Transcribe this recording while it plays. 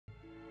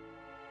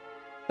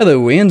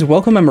Hello and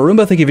welcome, I'm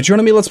Arumba, thank you for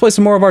joining me. Let's play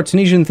some more of our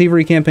Tunisian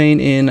Thievery campaign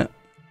in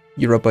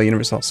Europa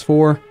Universalis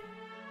IV.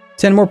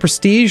 10 more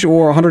prestige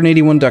or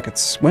 181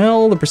 ducats.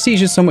 Well, the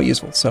prestige is somewhat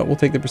useful, so we'll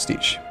take the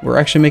prestige. We're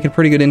actually making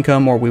pretty good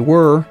income, or we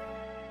were,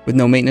 with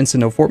no maintenance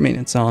and no fort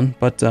maintenance on,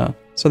 but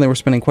suddenly we're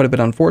spending quite a bit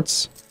on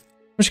forts.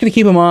 I'm just going to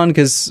keep them on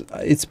because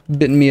it's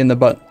bitten me in the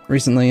butt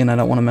recently and I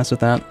don't want to mess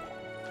with that.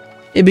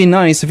 It'd be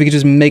nice if we could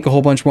just make a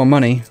whole bunch more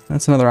money.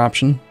 That's another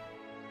option.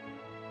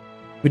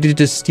 We did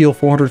just steal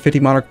 450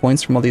 monarch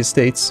points from all the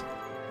estates.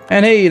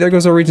 And hey, there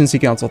goes our Regency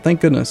Council.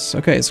 Thank goodness.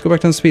 Okay, let's go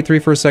back down to speed 3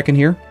 for a second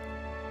here.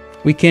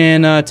 We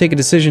can take a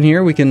decision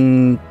here. We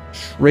can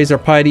raise our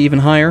piety even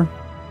higher.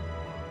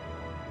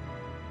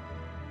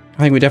 I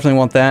think we definitely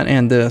want that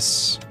and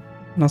this.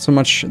 Not so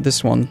much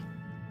this one.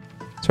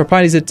 So our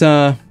piety's at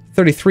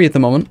 33 at the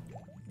moment,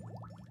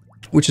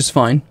 which is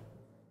fine.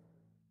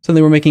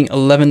 Suddenly we're making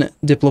 11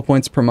 Diplo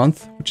points per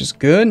month, which is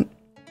good.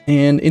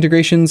 And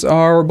integrations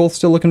are both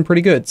still looking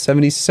pretty good.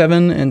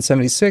 77 and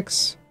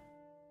 76.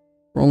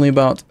 We're only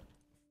about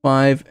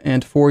 5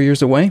 and 4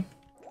 years away.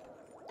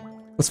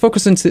 Let's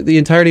focus into the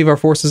entirety of our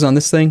forces on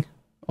this thing.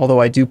 Although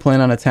I do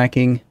plan on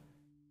attacking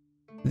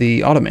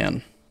the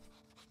Ottoman.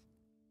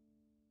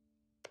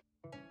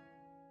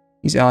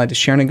 He's allied to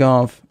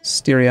Chernigov,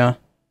 Styria,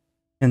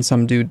 and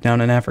some dude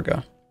down in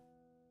Africa.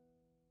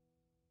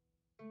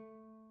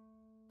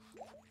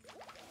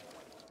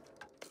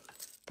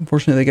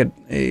 Unfortunately, they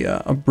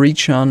get a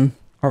breach on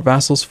our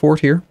vassal's fort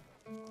here.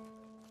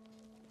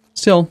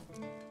 Still,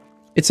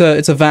 it's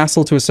a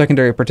vassal to a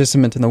secondary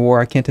participant in the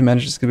war. I can't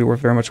imagine it's going to be worth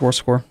very much war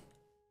score.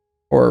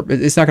 Or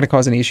it's not going to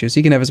cause any issues.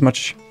 He can have as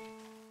much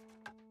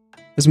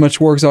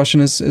war exhaustion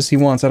as he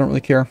wants. I don't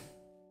really care.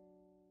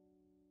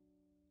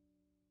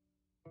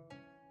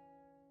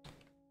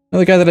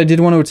 Another guy that I did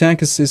want to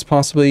attack is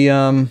possibly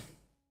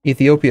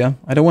Ethiopia.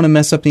 I don't want to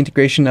mess up the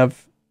integration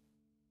of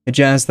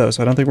Hejaz, though,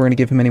 so I don't think we're going to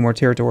give him any more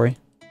territory.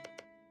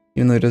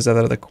 Even though he does have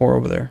that other core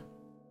over there.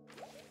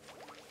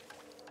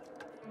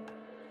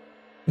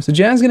 Is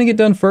Hejaz going to get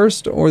done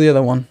first, or the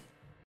other one?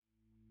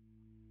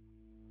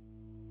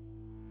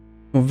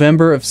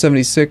 November of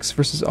 76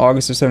 versus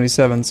August of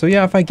 77. So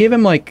yeah, if I gave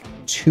him like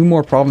 2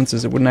 more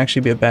provinces, it wouldn't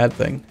actually be a bad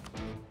thing.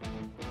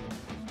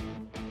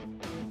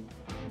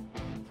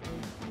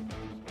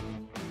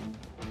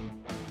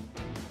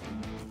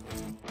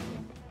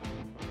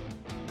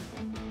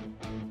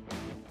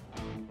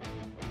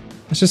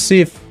 Let's just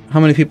see how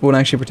many people would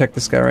actually protect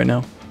this guy right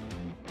now.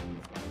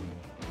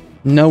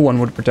 No one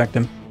would protect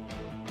him.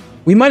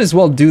 We might as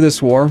well do this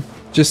war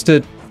just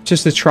to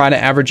try to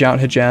average out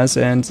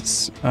Hejaz and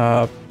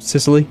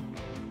Sicily.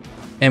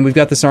 And we've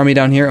got this army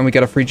down here, and we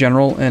got a free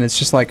general, and it's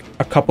just like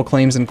a couple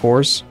claims and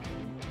cores.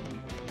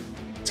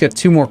 Let's get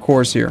 2 more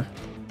cores here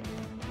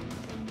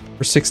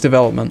for 6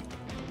 development.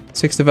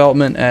 6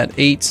 development at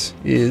 8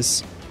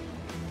 is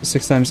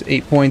 6 times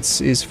 8 points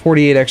is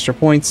 48 extra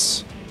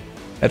points.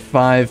 At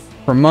 5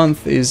 per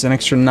month is an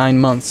extra 9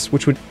 months,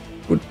 which would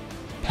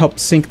help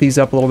sync these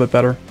up a little bit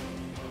better.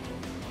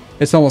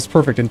 It's almost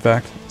perfect, in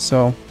fact.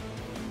 So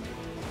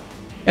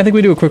I think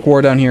we do a quick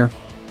war down here.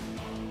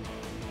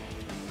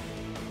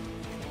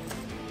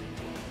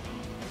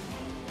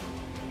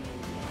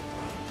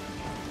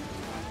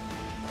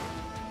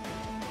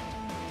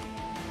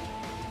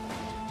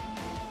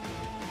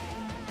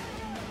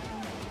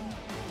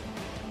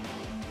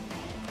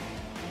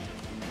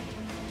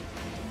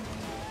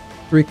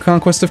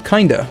 Reconquest of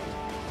Kinda.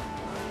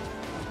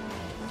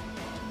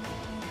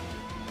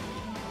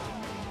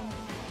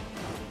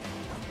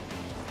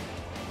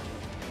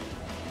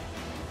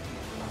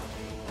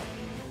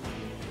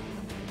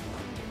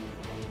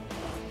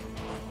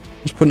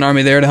 Just put an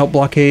army there to help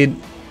block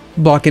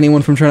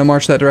anyone from trying to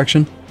march that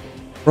direction.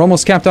 We're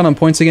almost capped out on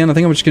points again. I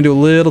think I'm just going to do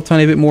a little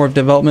tiny bit more of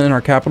development in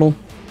our capital.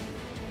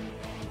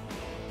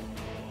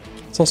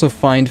 Let's also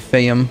find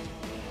Fayum.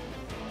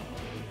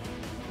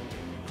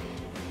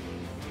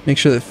 Make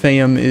sure that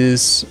Fayum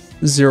is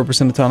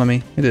 0%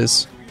 autonomy. It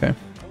is. Okay.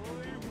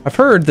 I've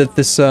heard that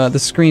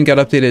this screen got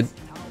updated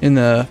in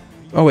the...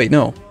 Oh wait,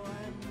 no.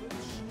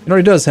 It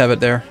already does have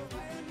it there.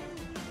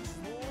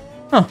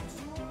 Huh.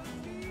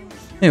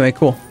 Anyway,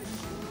 cool.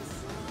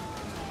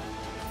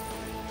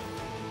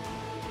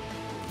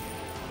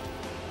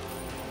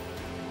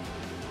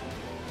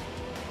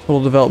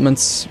 Total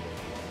development's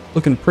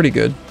looking pretty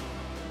good.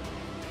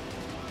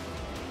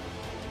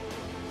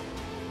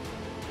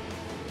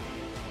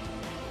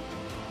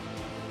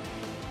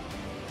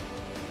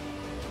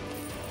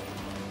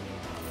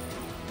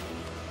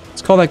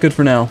 Let's call that good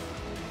for now.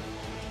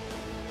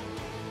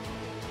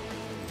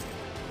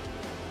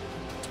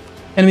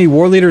 Enemy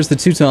war leader is the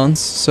Teutons,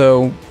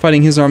 so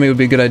fighting his army would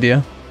be a good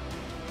idea.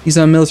 He's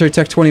on military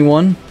tech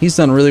 21. He's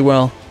done really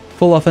well.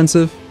 Full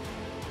offensive.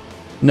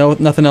 No,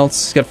 nothing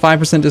else. He's got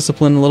 5%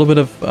 discipline, a little bit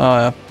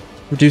of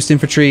reduced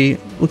infantry.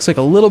 Looks like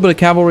a little bit of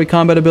cavalry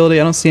combat ability.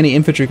 I don't see any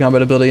infantry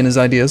combat ability in his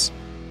ideas.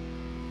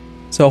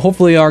 So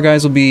hopefully our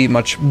guys will be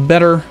much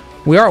better.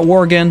 We are at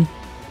war again.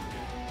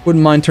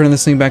 Wouldn't mind turning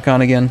this thing back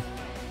on again.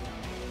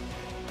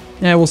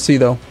 Yeah, we'll see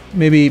though.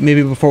 Maybe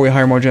before we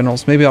hire more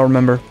generals. Maybe I'll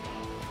remember.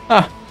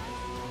 Ah,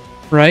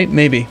 right?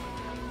 Maybe.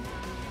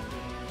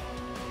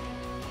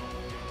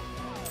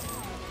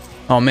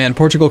 Oh man,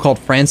 Portugal called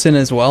France in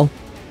as well.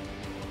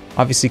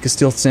 Obviously,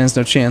 Castile stands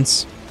no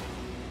chance.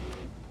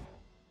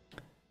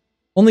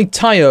 Only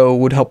Tayo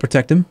would help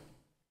protect him.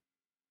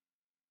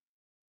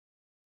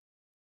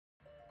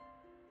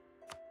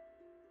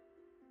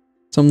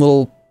 Some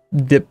little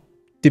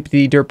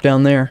dippity derp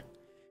down there.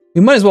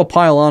 We might as well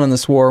pile on in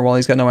this war while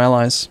he's got no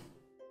allies.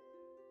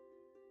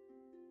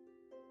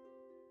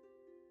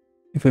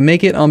 If we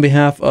make it on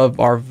behalf of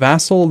our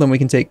vassal, then we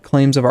can take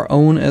claims of our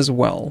own as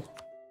well.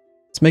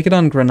 Let's make it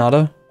on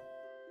Granada.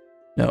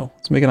 No,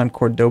 let's make it on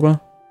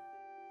Cordoba.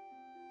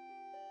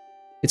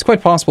 It's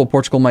quite possible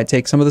Portugal might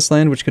take some of this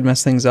land, which could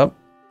mess things up.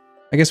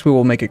 I guess we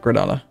will make it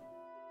Granada.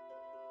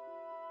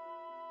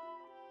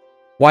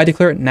 Why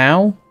declare it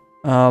now?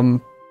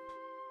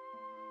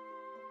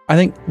 I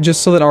think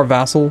just so that our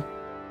vassal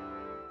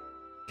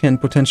can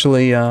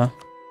potentially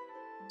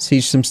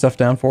siege some stuff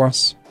down for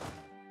us.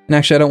 And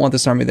actually, I don't want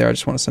this army there. I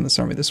just want to send this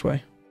army this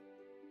way.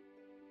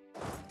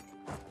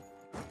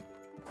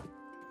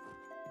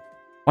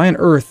 Why on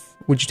earth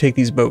would you take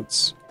these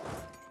boats?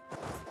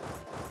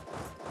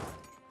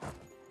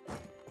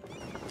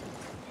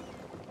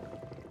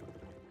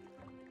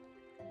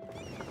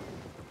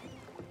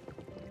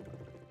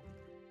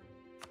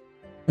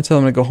 I tell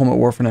them to go home at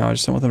war for now. I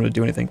just don't want them to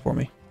do anything for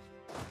me.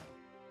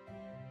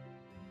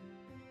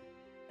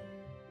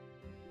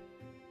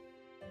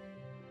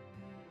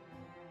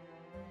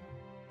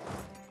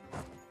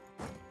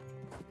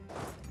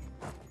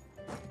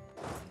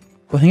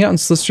 We'll hang out in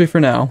Sicily for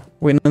now,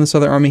 waiting on this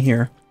other army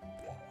here.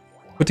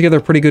 Put together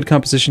a pretty good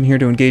composition here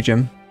to engage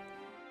him.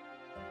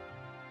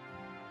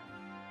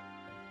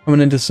 Coming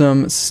into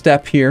some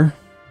steppe here.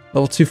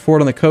 Level 2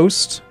 fort on the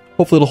coast.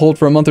 Hopefully it'll hold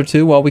for a month or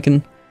two while we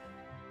can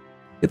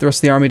get the rest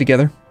of the army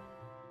together.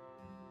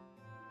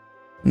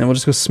 And then we'll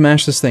just go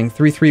smash this thing.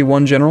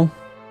 3-3-1 general.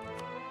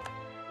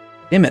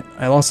 Damn it,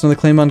 I lost another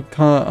claim on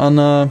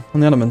the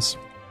Ottomans.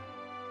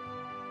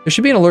 There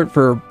should be an alert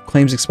for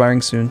claims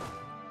expiring soon.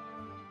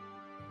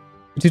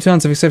 The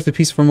Teutons have accepted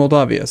peace from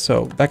Moldavia,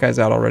 so that guy's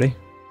out already.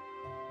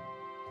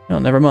 No,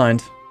 never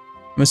mind.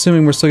 I'm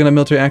assuming we're still going to have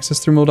military access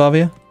through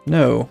Moldavia?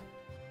 No.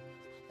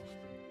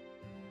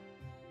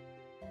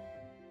 I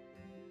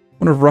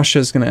wonder if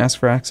Russia's going to ask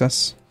for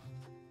access.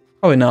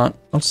 Probably not.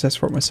 I'll just ask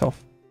for it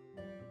myself.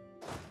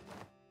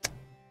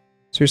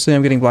 Seriously,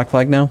 I'm getting black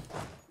flag now?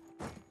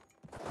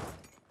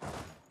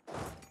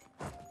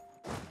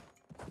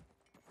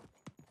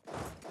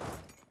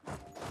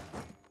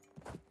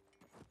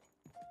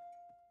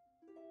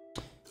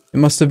 It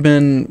must have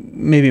been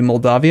maybe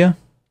Moldavia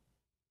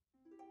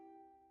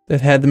that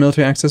had the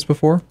military access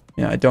before.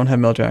 Yeah, I don't have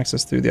military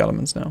access through the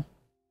Ottomans now.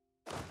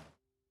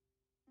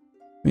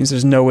 Means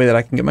there's no way that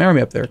I can get my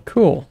army up there.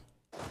 Cool.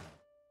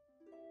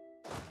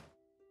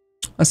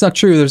 That's not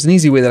true. There's an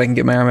easy way that I can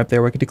get my army up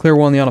there where I could declare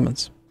war on the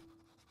Ottomans.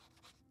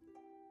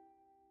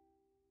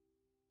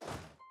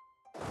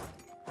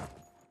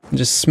 And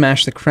just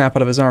smash the crap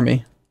out of his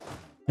army.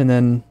 And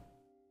then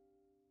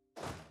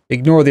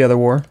ignore the other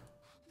war.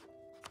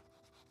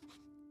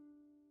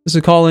 This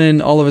would call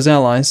in all of his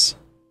allies.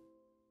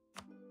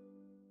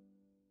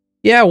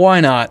 Yeah,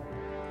 why not?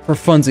 For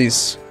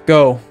funsies.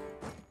 Go.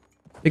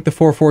 Take the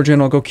 4-4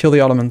 general, go kill the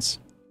Ottomans.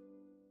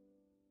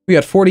 We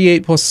got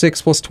 48 plus 6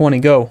 plus 20.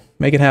 Go.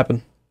 Make it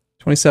happen.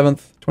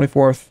 27th,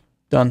 24th.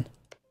 Done.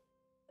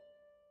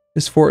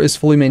 This fort is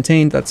fully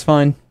maintained. That's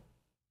fine.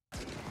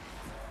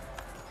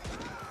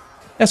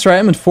 That's right,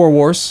 I'm in 4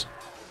 wars.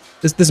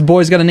 This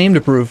boy's got a name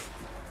to prove.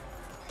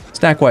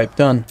 Stack wipe.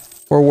 Done.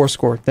 4 war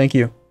score. Thank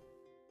you.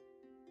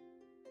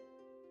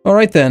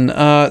 Alright then,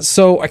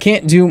 so I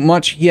can't do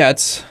much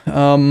yet.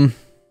 I think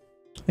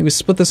we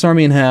split this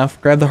army in half,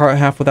 grab the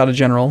half without a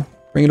general,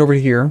 bring it over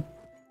here.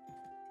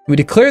 We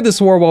declared this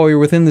war while we were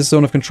within this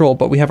zone of control,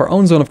 but we have our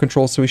own zone of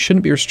control, so we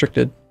shouldn't be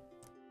restricted.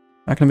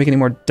 Not gonna make any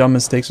more dumb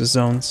mistakes with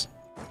zones.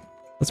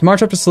 Let's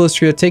march up to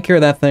Silistria, take care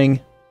of that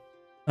thing.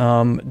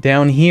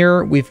 Down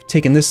here, we've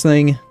taken this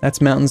thing.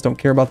 That's mountains, don't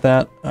care about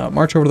that.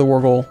 March over to the war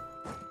goal.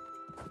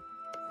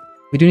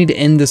 We do need to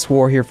end this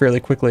war here fairly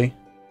quickly.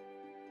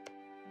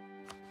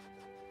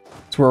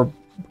 So we're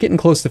getting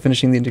close to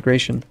finishing the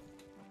integration.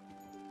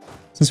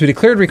 Since we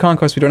declared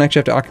reconquest, we don't actually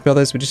have to occupy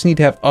this. We just need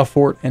to have a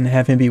fort and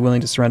have him be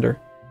willing to surrender.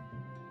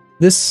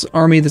 This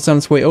army that's on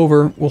its way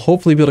over will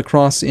hopefully be able to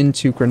cross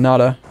into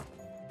Granada.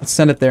 Let's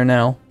send it there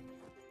now.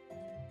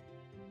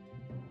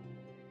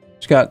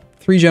 We've got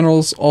 3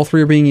 generals. All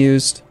 3 are being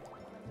used.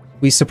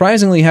 We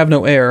surprisingly have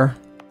no heir.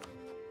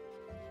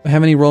 Do I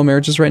have any royal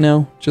marriages right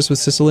now? Just with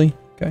Sicily?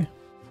 Okay.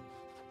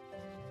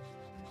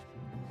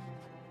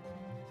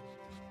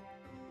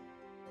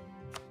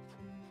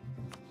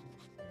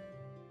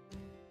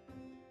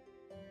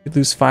 We'd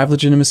lose 5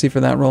 legitimacy for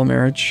that royal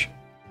marriage.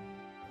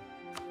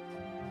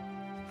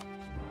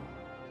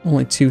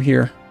 Only 2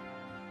 here.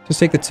 Just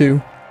take the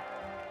 2.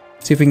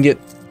 See if we can get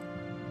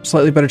a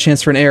slightly better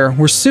chance for an heir.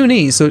 We're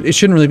Sunni, so it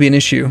shouldn't really be an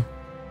issue.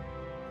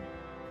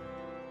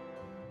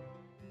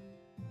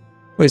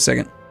 Wait a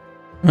second.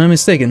 Am I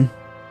mistaken?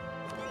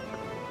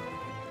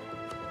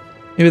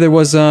 Maybe there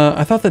was,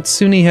 I thought that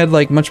Sunni had,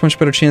 like, much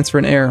better chance for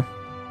an heir.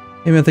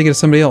 Maybe I'm thinking of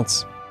somebody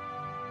else.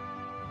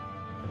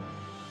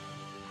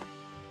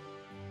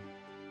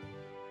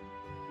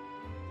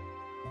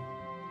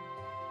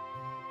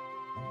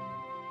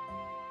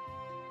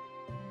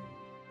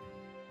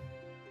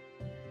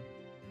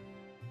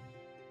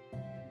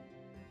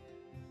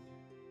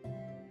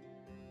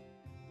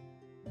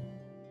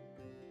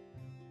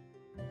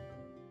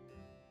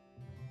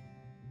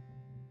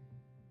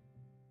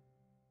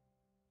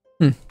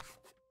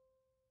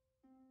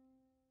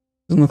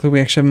 Doesn't look like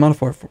we actually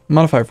have a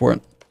modifier for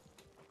it.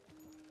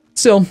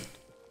 Still,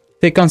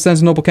 take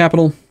Constantinople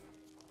capital.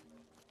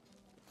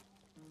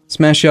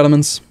 Smash the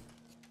Ottomans.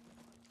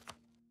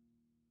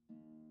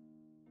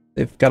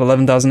 They've got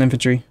 11,000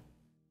 infantry.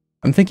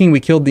 I'm thinking we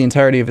killed the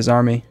entirety of his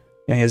army.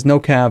 Yeah, he has no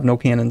cav, no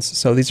cannons,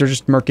 so these are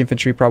just merc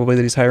infantry probably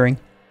that he's hiring.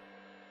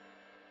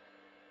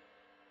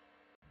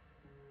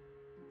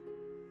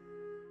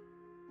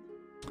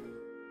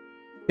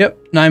 Yep,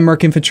 9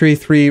 merc infantry,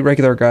 3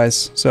 regular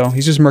guys, so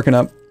he's just mercing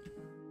up.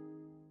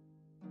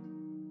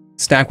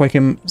 Stack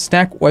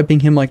wiping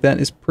him like that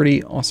is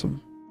pretty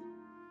awesome.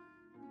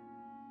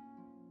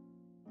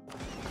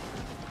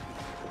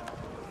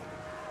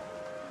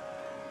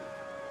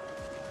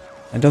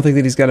 I don't think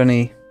that he's got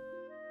any...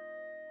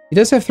 He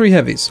does have 3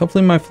 heavies.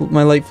 Hopefully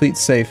my light fleet's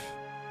safe.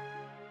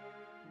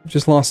 I've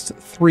just lost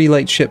 3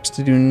 light ships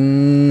to do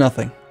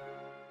nothing.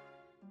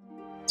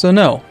 So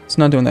no, it's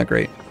not doing that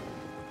great.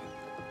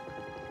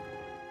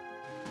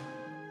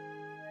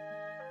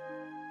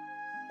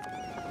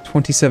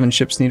 "27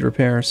 ships need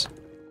repairs."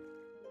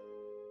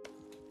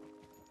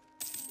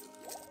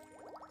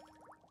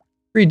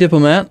 Free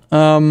diplomat.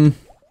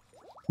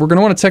 We're going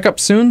to want to tech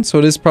up soon, so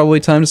it is probably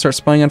time to start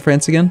spying on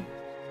France again.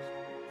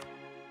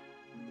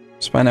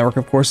 Spy network,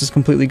 of course, is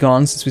completely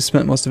gone since we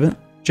spent most of it.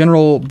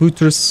 General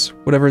Boutrous,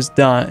 whatever is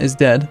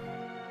dead.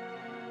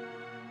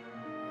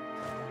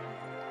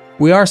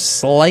 We are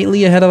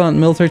slightly ahead on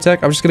military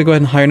tech. I'm just going to go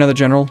ahead and hire another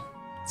general.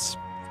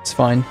 It's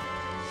fine.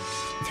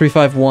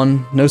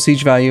 351, no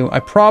siege value. I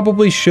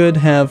probably should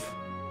have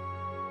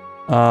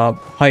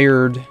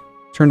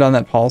turned on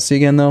that policy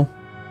again, though.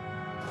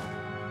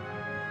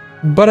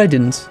 But I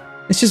didn't.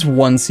 It's just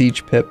 1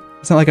 siege pip.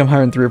 It's not like I'm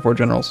hiring 3 or 4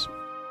 generals.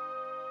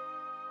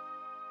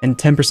 And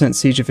 10%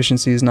 siege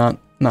efficiency is not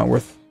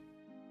worth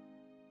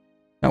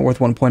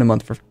 1 point a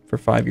month for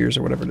 5 years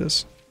or whatever it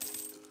is.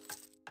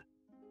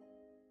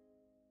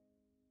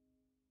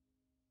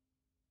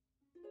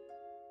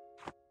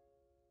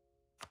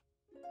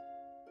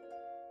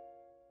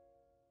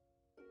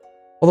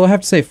 Although I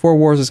have to say, 4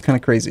 wars is kind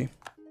of crazy.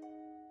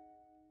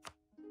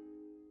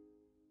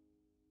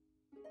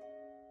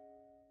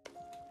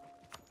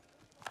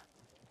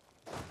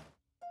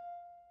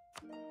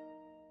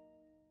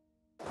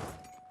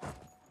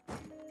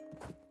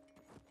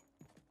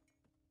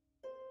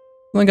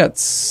 Only got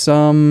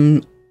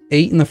some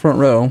 8 in the front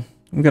row.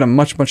 We've got a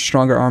much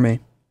stronger army.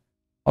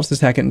 I'll just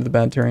attack it into the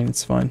bad terrain,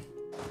 it's fine.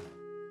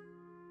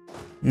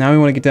 Now we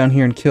want to get down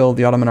here and kill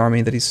the Ottoman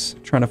army that he's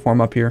trying to form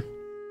up here.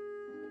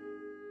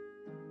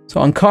 So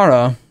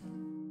Ankara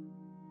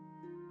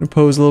will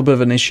pose a little bit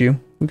of an issue.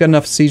 We've got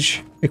enough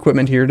siege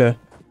equipment here to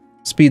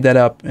speed that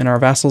up, and our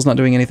vassal's not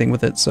doing anything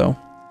with it, so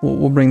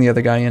we'll bring the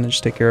other guy in and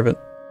just take care of it.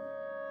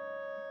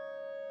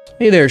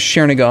 Hey there,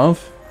 Chernigov.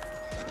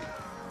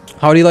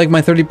 How do you like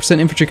my 30%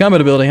 infantry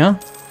combat ability, huh?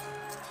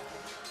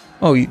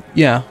 Oh,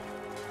 yeah.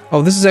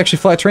 Oh, this is actually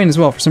flat terrain as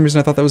well. For some reason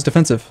I thought that was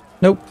defensive.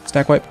 Nope.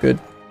 Stack wipe. Good.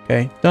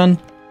 Okay, done.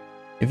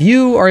 If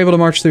you are able to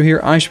march through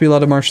here, I should be allowed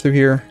to march through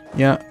here.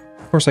 Yeah,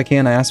 of course I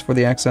can. I asked for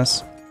the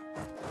access.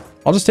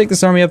 I'll just take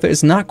this army up there.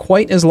 It's not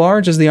quite as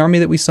large as the army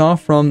that we saw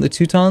from the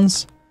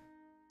Teutons.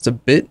 It's a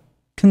bit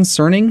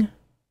concerning.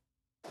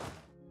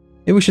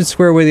 Maybe we should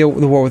square away the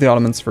war with the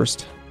Ottomans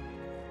first.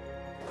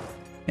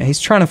 Yeah,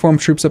 he's trying to form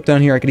troops up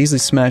down here. I could easily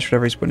smash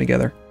whatever he's putting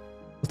together.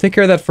 We'll take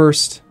care of that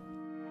first.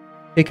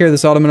 Take care of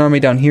this Ottoman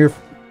army down here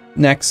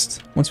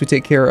next. Once we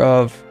take care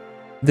of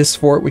this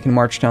fort, we can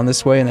march down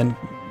this way and then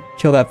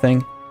kill that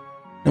thing.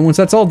 And once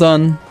that's all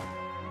done,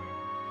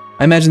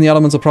 I imagine the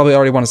Ottomans will probably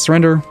already want to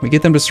surrender. We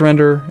get them to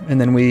surrender, and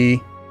then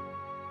we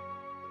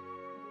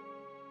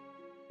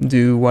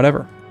do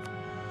whatever.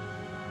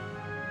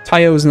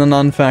 Tayo is a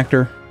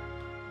non-factor.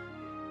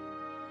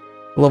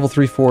 Level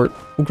 3 fort.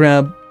 We'll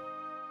grab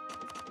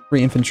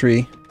 3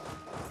 infantry.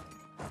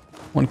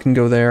 1 can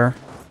go there.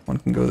 1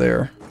 can go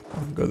there.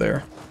 1 can go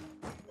there.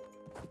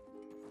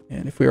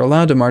 And if we are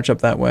allowed to march up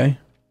that way...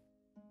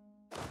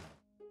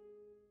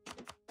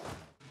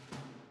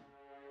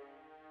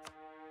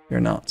 we are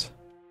not.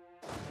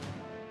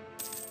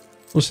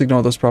 We'll just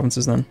ignore those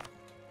provinces then.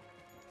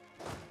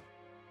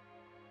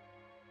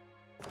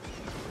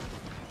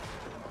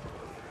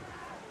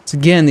 So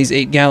again, these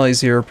 8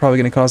 galleys here are probably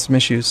going to cause some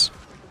issues.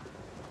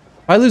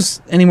 If I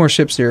lose any more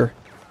ships here...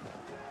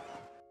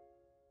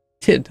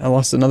 I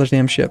lost another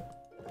damn ship.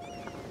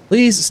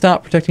 Please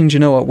stop protecting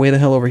Genoa way the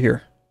hell over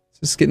here.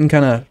 This is getting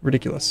kind of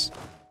ridiculous.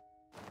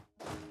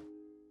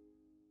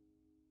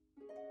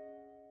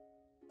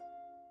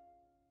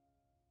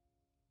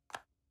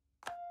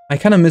 I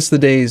kind of miss the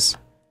days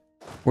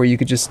where you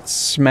could just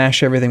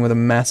smash everything with a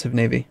massive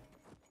navy.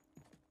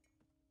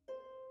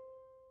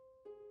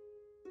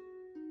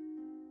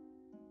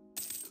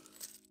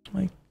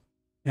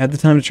 I had the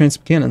time to train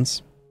some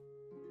cannons.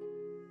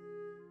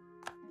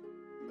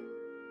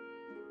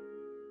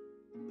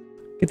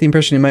 Get the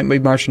impression he might be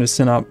marching to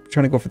Sinop,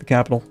 trying to go for the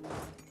capital.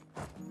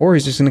 Or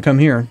he's just going to come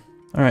here.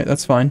 Alright,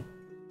 that's fine.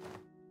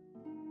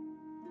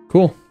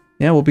 Cool.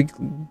 Yeah, we'll be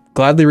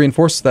gladly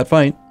reinforced that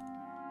fight.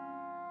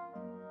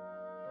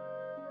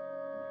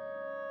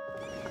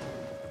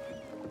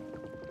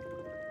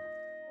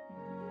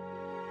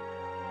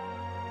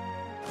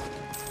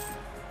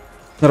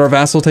 Let our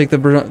vassal take the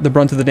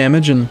brunt of the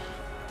damage, and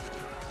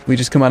we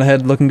just come out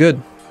ahead looking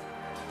good.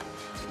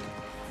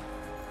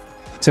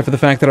 Except for the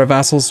fact that our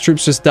vassal's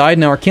troops just died,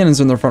 now our cannons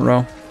are in the front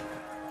row.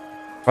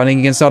 Fighting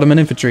against Ottoman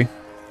infantry.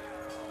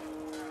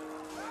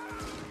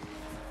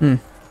 Alright,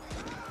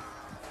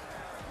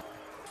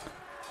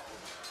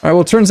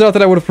 well, it turns out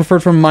that I would have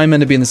preferred for my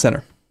men to be in the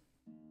center.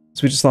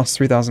 So we just lost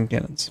 3,000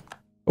 cannons.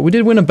 But we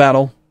did win a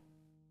battle.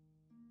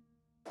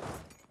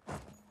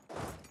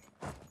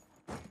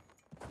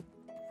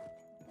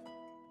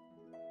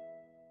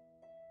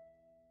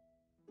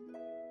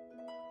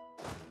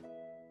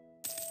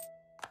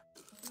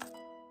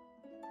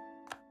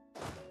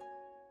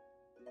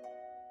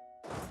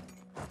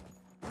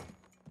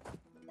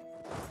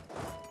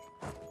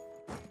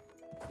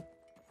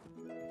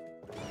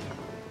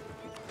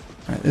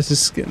 Alright, this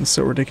is getting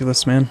so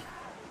ridiculous, man.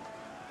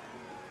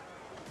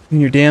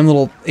 And your damn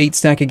little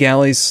 8-stack of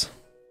galleys.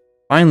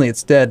 Finally,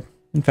 it's dead.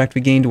 In fact,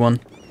 we gained one.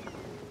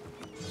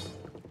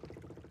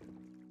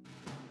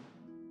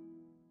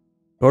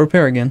 Go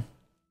repair again.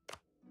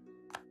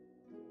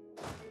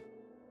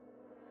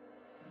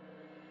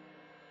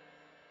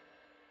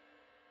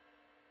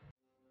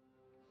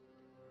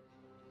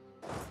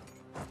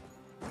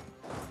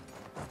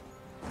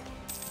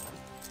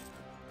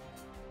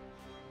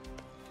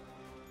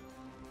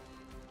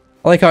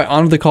 I like how I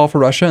honored the call for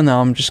Russia, and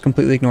now I'm just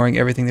completely ignoring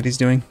everything that he's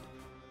doing.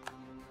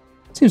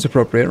 Seems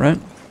appropriate, right?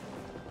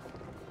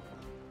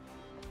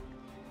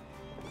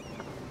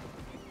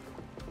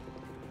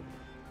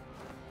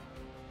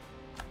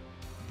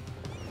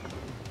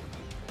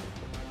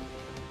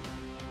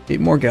 Eight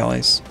more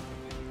galleys.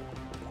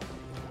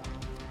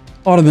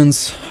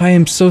 Ottomans, I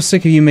am so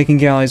sick of you making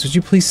galleys. Would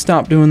you please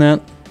stop doing that?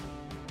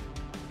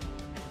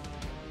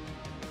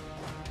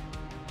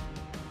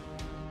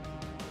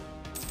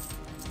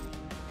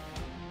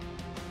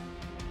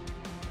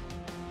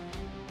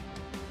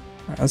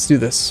 Let's do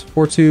this.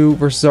 4-2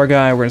 versus our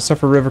guy. We're going to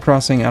suffer river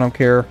crossing. I don't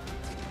care.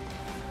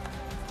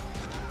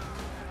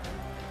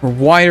 We're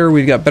wider.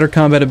 We've got better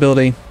combat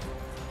ability.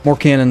 More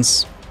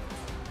cannons.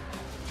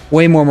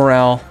 Way more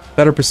morale.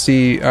 Better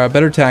prestige.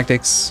 Better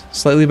tactics.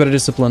 Slightly better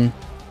discipline.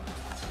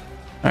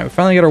 Alright, we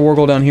finally got our war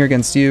goal down here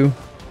against you.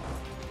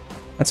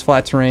 That's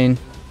flat terrain.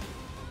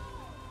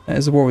 That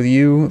is a war with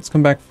you. Let's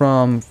come back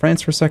from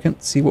France for a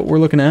second. See what we're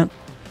looking at.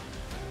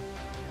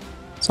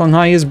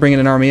 Songhai is bringing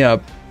an army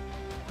up.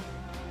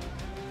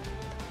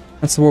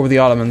 That's the war with the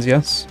Ottomans,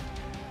 yes?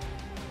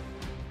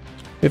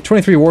 We have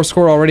 23 war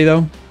score already,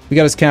 though. We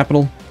got his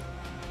capital.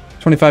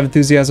 25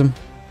 enthusiasm.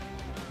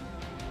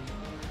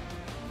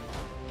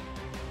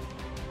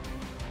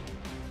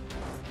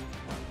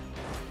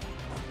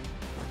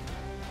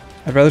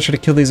 I'd rather try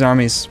to kill these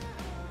armies.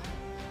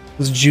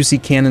 Those juicy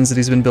cannons that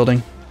he's been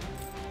building.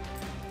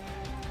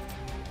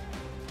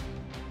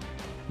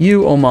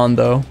 You, Oman,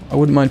 though, I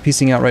wouldn't mind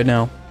piecing out right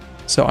now.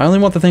 So I only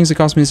want the things that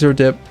cost me 0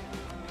 dip.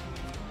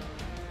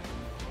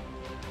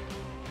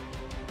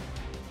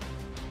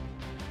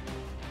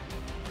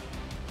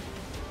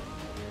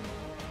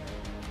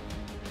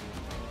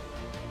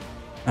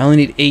 I only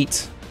need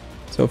 8.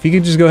 So if you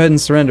could just go ahead and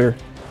surrender.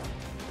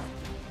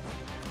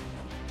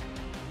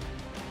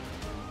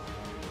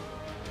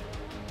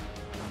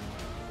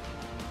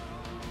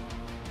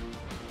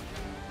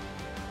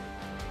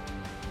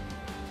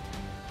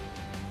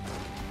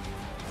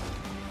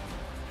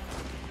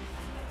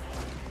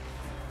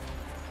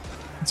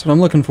 That's what I'm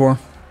looking for.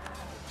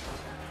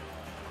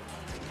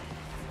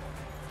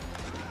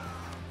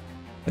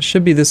 That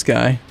should be this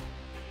guy.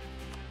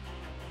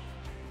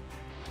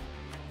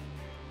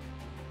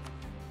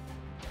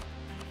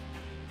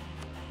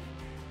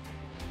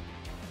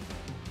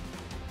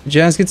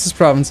 Jazz gets his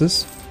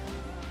provinces.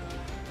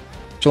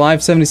 July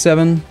of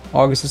 77,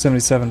 August of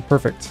 77.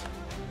 Perfect.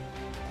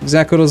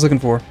 Exactly what I was looking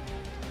for.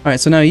 Alright,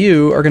 so now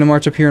you are going to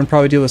march up here and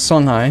probably deal with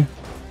Songhai.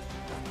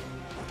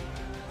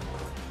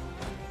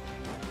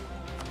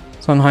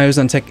 Songhai is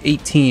on tech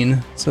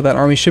 18, so that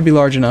army should be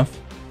large enough.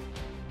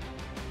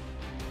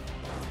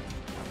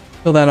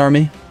 Kill that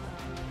army.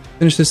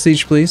 Finish this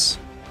siege, please.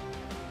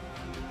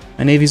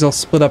 My navy's all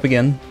split up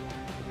again.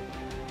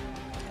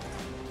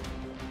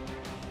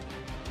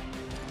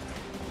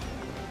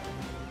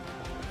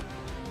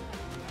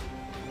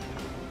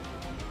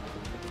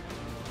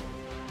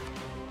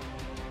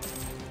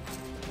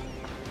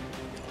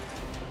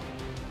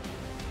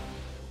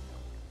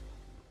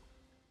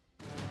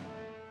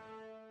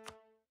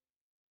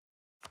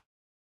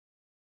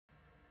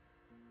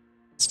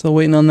 Still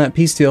waiting on that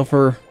peace deal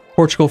for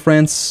Portugal,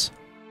 France,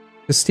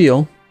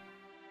 Castile.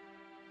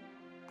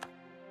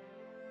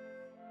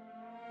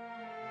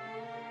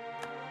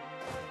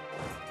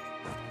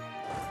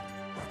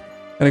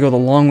 Gotta go the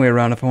long way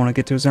around if I want to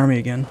get to his army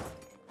again.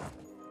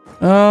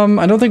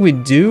 I don't think we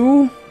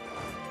do. I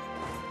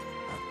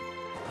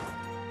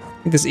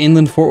think this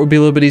inland fort would be a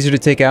little bit easier to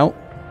take out.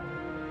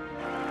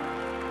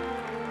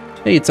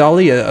 Hey, it's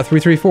Ali, a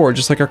 334,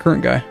 just like our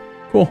current guy.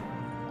 Cool.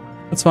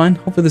 That's fine.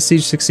 Hopefully the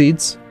siege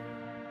succeeds.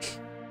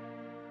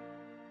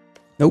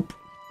 Nope.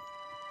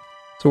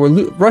 So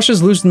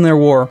Russia's losing their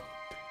war.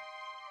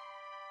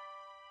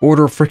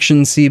 Order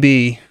friction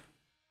CB.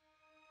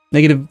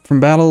 Negative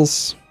from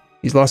battles.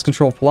 He's lost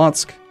control of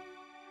Polotsk.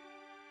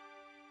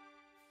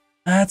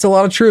 That's a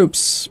lot of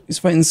troops. He's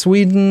fighting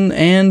Sweden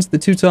and the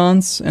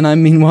Teutons, and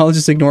I'm meanwhile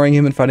just ignoring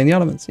him and fighting the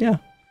Ottomans. Yeah.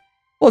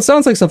 Well, it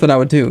sounds like something I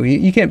would do.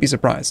 You can't be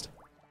surprised.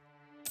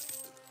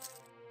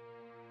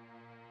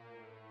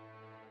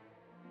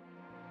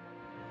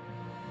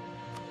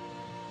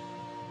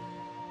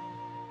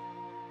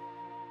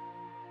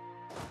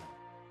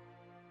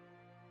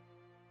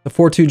 The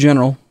 4-2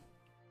 general.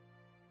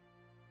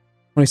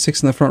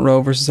 26 in the front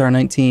row versus our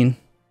 19.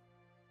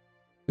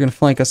 They're gonna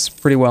flank us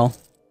pretty well.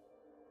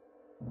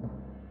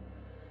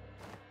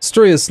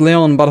 Asturias,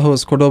 Leon,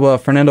 Badajoz, Cordoba,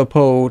 Fernando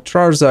Po,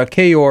 Trarza,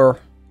 Cayor.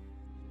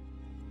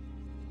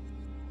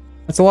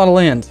 That's a lot of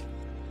land.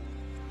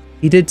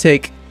 He did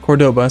take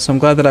Cordoba, so I'm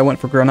glad that I went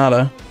for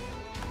Granada.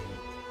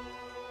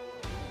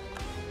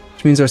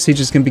 Which means our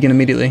sieges can begin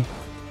immediately.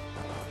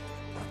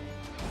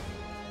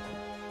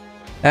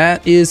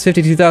 That is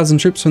 52,000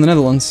 troops from the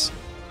Netherlands.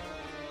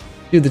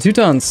 Dude, the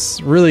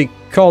Teutons really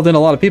called in a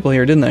lot of people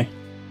here, didn't they?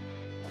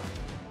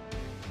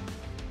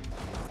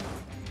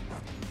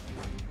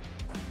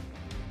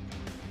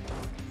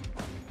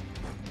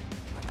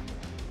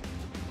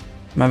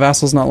 My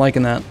vassal's not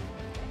liking that.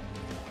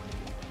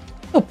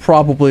 He'll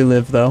probably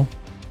live, though.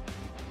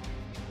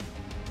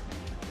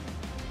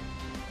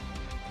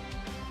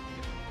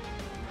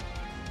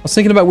 I was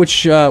thinking about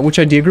which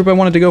idea group I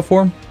wanted to go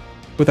for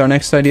with our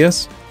next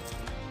ideas.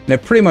 And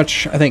it pretty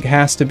much, I think,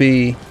 has to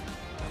be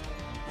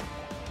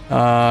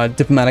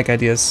diplomatic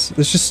ideas.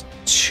 There's just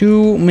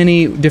too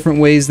many different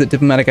ways that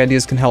diplomatic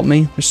ideas can help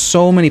me. There's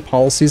so many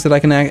policies that I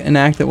can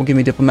enact that will give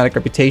me diplomatic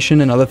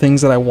reputation and other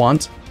things that I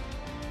want.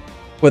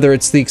 Whether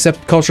it's the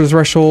accepted culture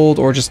threshold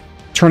or just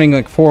turning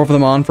like 4 of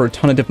them on for a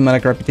ton of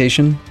diplomatic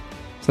reputation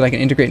so that I can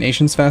integrate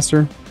nations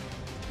faster.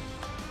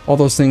 All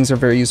those things are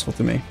very useful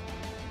to me.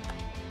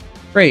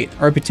 Great,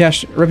 our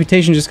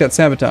reputation just got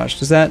sabotaged.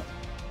 Does that...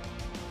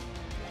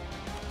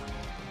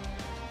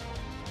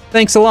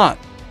 Thanks a lot,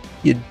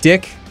 you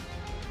dick.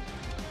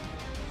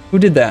 Who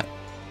did that?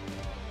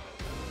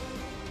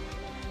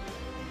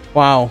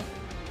 Wow.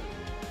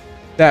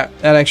 That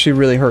actually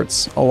really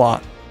hurts a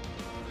lot.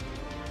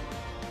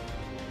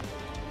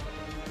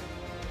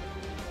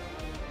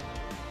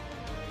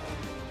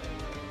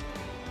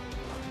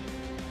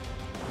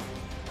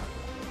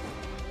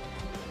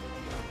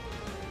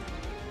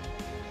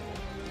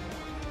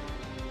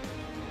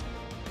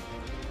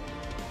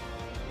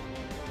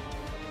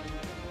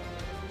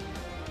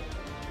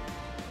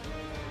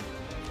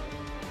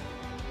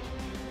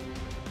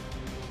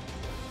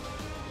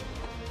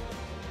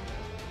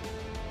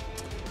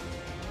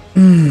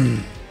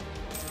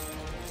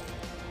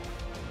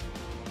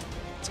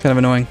 It's kind of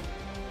annoying.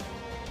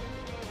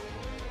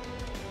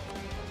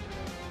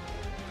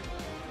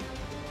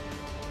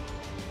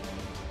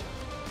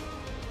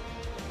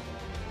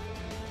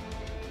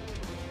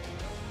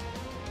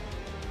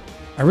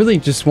 I really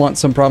just want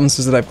some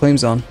provinces that I have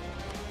claims on.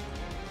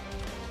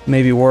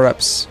 Maybe war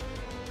reps.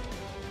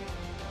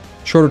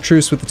 Shorter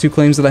truce with the 2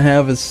 claims that I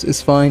have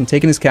is fine.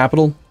 Taking his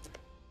capital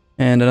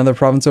and another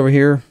province over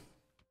here.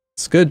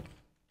 It's good.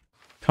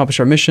 Accomplish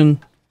our mission.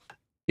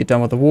 Get done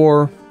with the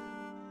war.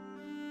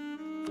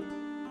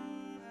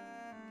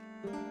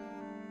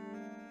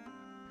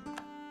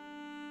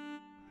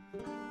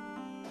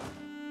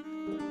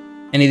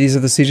 Any of these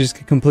other sieges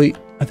could complete.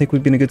 I think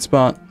we'd be in a good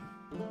spot.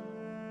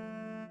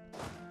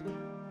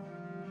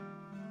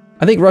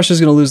 I think Russia's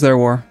going to lose their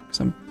war,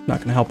 because I'm not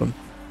going to help him.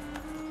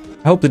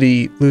 I hope that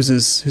he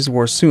loses his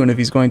war soon if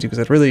he's going to, because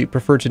I'd really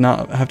prefer to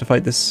not have to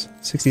fight this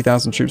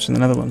 60,000 troops from the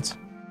Netherlands.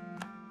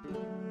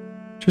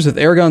 Troops with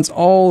air guns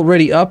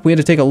already up. We had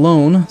to take a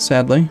loan,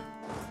 sadly.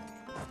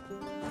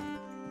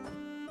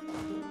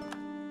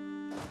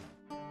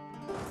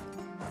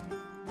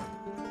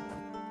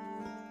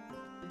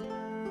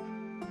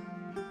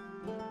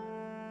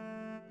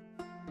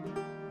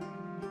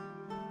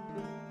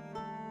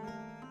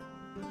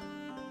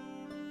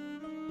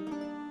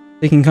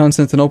 Taking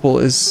Constantinople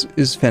is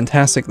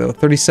fantastic, though.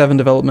 37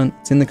 development.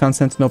 It's in the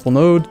Constantinople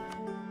node.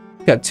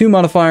 Got 2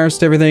 modifiers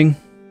to everything.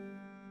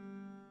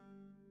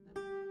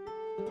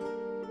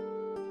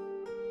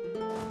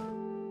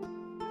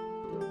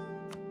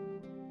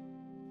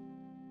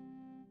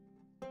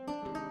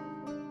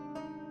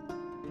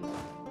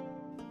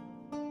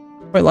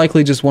 Quite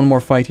likely just one more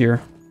fight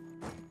here.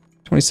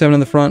 27 in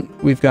the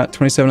front. We've got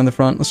 27 in the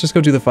front. Let's just go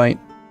do the fight.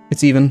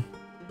 It's even.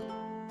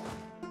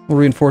 We'll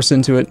reinforce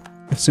into it,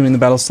 assuming the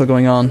battle's still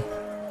going on.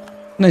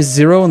 Nice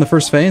 0 in the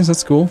first phase,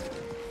 that's cool.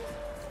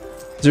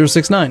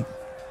 069.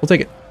 We'll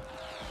take it.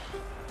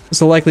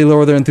 This will likely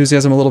lower their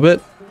enthusiasm a little bit.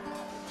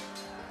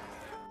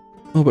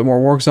 A little bit more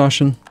war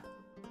exhaustion.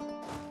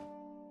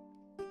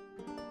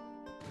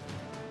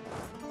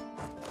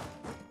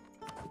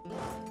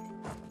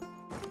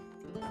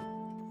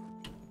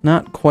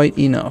 Not quite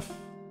enough.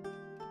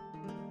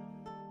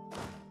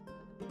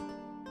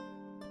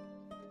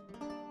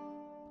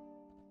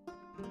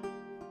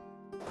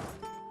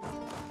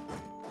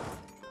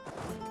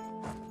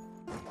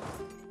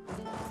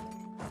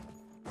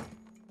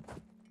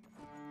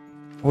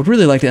 I would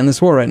really like to end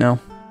this war right now.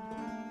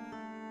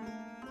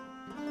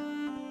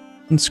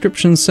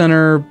 Inscription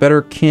center,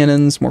 better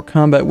cannons, more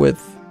combat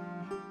width,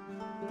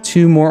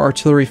 2 more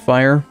artillery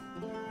fire.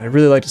 I'd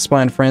really like to spy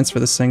on France for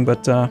this thing,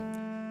 but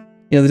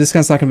you know, the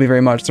discount's not going to be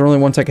very much. They're only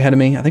 1 tech ahead of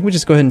me. I think we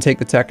just go ahead and take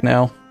the tech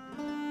now.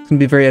 It's going to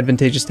be very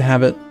advantageous to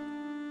have it.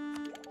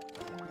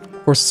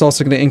 Of course, it's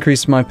also going to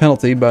increase my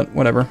penalty, but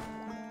whatever.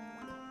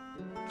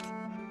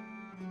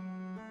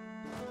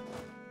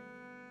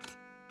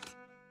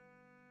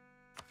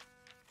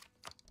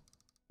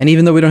 And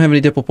even though we don't have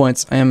any diplo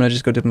points, I am going to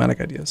just go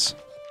diplomatic ideas.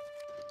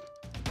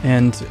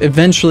 And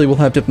eventually we'll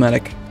have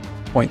diplomatic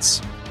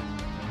points.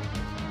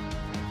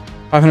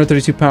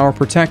 532 power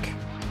per tech.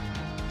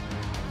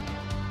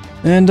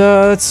 And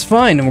that's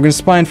fine. And we're going to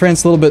spy in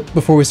France a little bit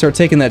before we start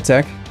taking that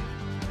tech.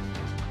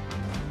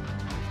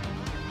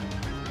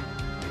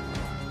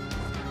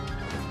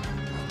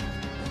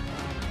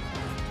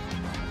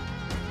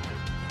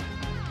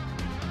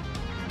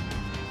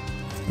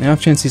 The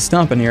off chance he's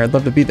stomping here, I'd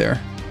love to be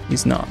there.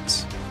 He's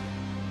not.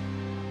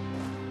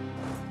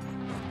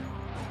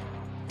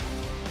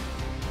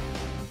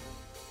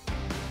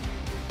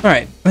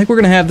 Alright, I think we're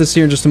going to have this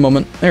here in just a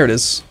moment. There it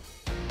is.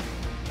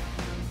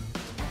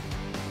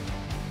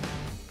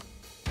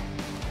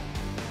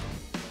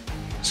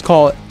 Just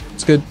call it.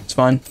 It's good. It's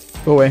fine.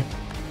 Go away.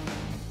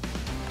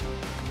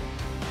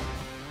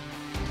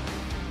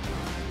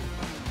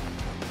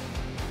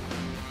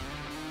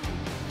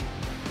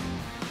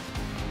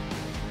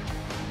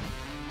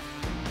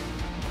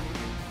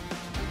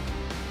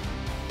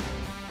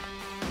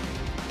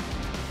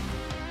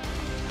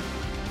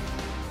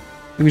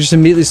 We just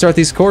immediately start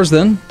these cores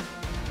then.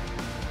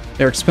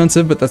 They're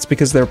expensive, but that's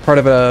because they're part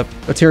of a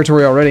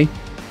territory already.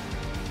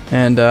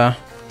 And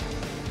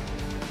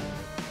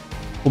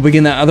we'll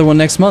begin that other one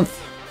next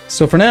month.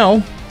 So for now,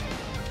 I'm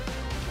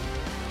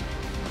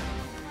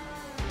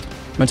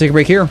gonna take a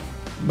break here.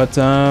 But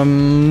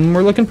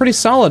we're looking pretty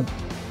solid.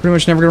 Pretty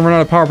much never gonna run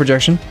out of power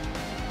projection.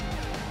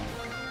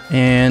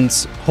 And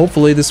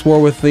hopefully this war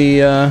with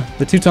the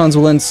Teutons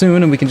will end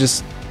soon and we can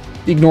just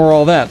ignore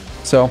all that.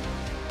 So,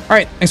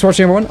 alright, thanks for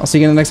watching everyone. I'll see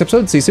you again in the next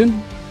episode. See you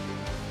soon.